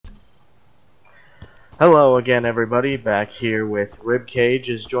Hello again, everybody. Back here with Ribcage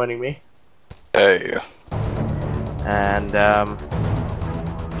is joining me. Hey. And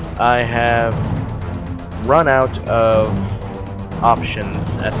I have run out of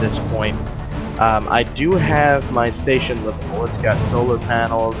options at this point. I do have my station livable. It's got solar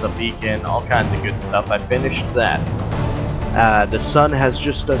panels, a beacon, all kinds of good stuff. I finished that. The sun has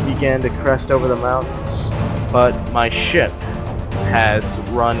just began to crest over the mountains, but my ship has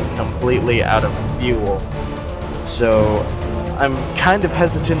run completely out of fuel. So I'm kind of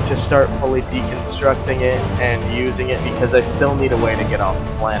hesitant to start fully deconstructing it and using it because I still need a way to get off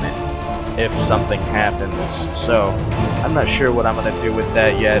the planet if something happens. So I'm not sure what I'm going to do with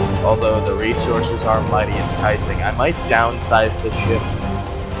that yet, although the resources are mighty enticing. I might downsize the ship,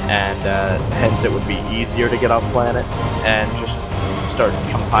 and hence it would be easier to get off planet and just start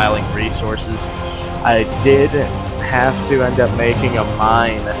compiling resources. I did have to end up making a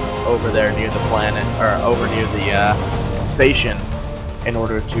mine over there near the planet, or over near the station, in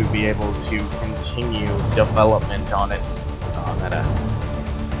order to be able to continue development on it. Oh, I'm at a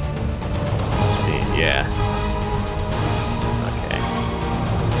speed, yeah. Okay.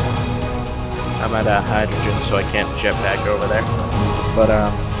 I'm at a hydrogen, so I can't jet back over there. But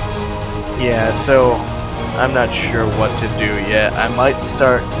yeah, so I'm not sure what to do yet. I might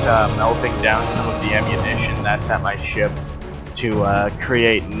start melting down some of the ammunition that's at my ship to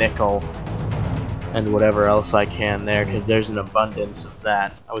create nickel and whatever else I can there, because there's an abundance of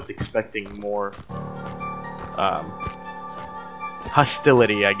that. I was expecting more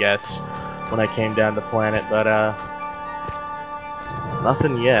hostility, I guess, when I came down to planet, but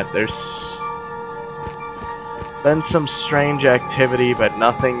nothing yet. There's been some strange activity, but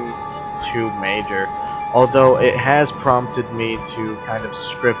nothing too major. Although it has prompted me to kind of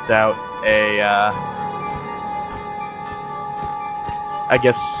script out a, I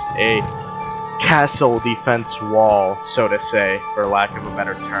guess, a castle defense wall, so to say, for lack of a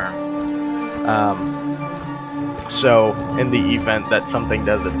better term. So, in the event that something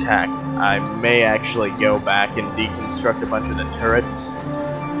does attack, I may actually go back and deconstruct a bunch of the turrets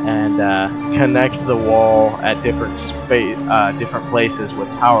and connect the wall at different places with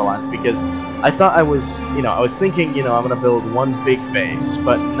power lines, because I thought I was thinking, I'm gonna build one big base,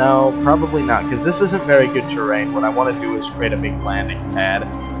 but no, probably not, because this isn't very good terrain. What I want to do is create a big landing pad.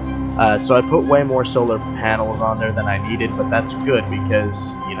 So I put way more solar panels on there than I needed, but that's good because,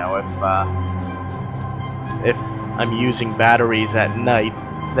 if I'm using batteries at night,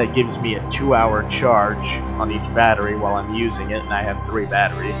 that gives me a 2-hour charge on each battery while I'm using it, and I have 3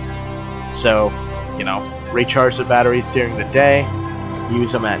 batteries. So, recharge the batteries during the day,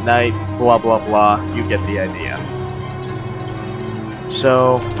 use them at night, blah blah blah, you get the idea.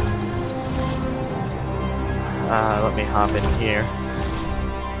 So, let me hop in here.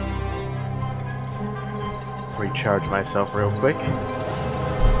 Recharge myself real quick.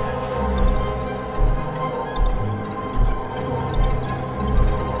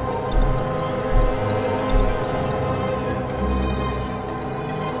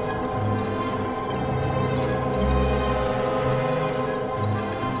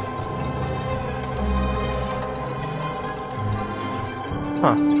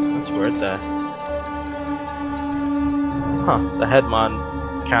 Huh, that's weird. The head mod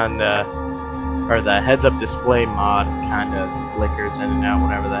kinda, or the heads-up display mod kinda flickers in and out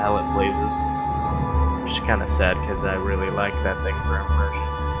whenever the hell it pleases. Which is kinda sad because I really like that thing for immersion.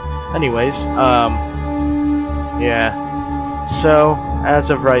 Anyways, yeah. So as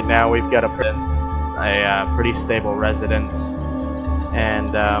of right now, we've got a pretty stable residence,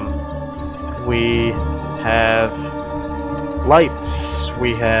 and we have lights.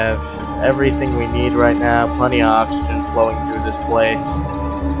 We have everything we need right now, plenty of oxygen flowing through this place.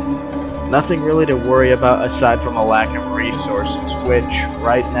 Nothing really to worry about aside from a lack of resources, which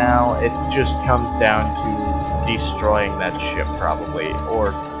right now it just comes down to destroying that ship probably,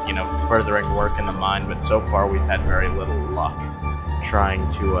 or, furthering work in the mine, but so far we've had very little luck trying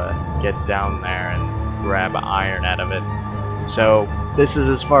to get down there and grab iron out of it. So this is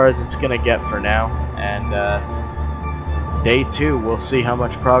as far as it's gonna get for now, and day 2 we'll see how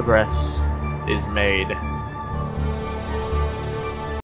much progress is made.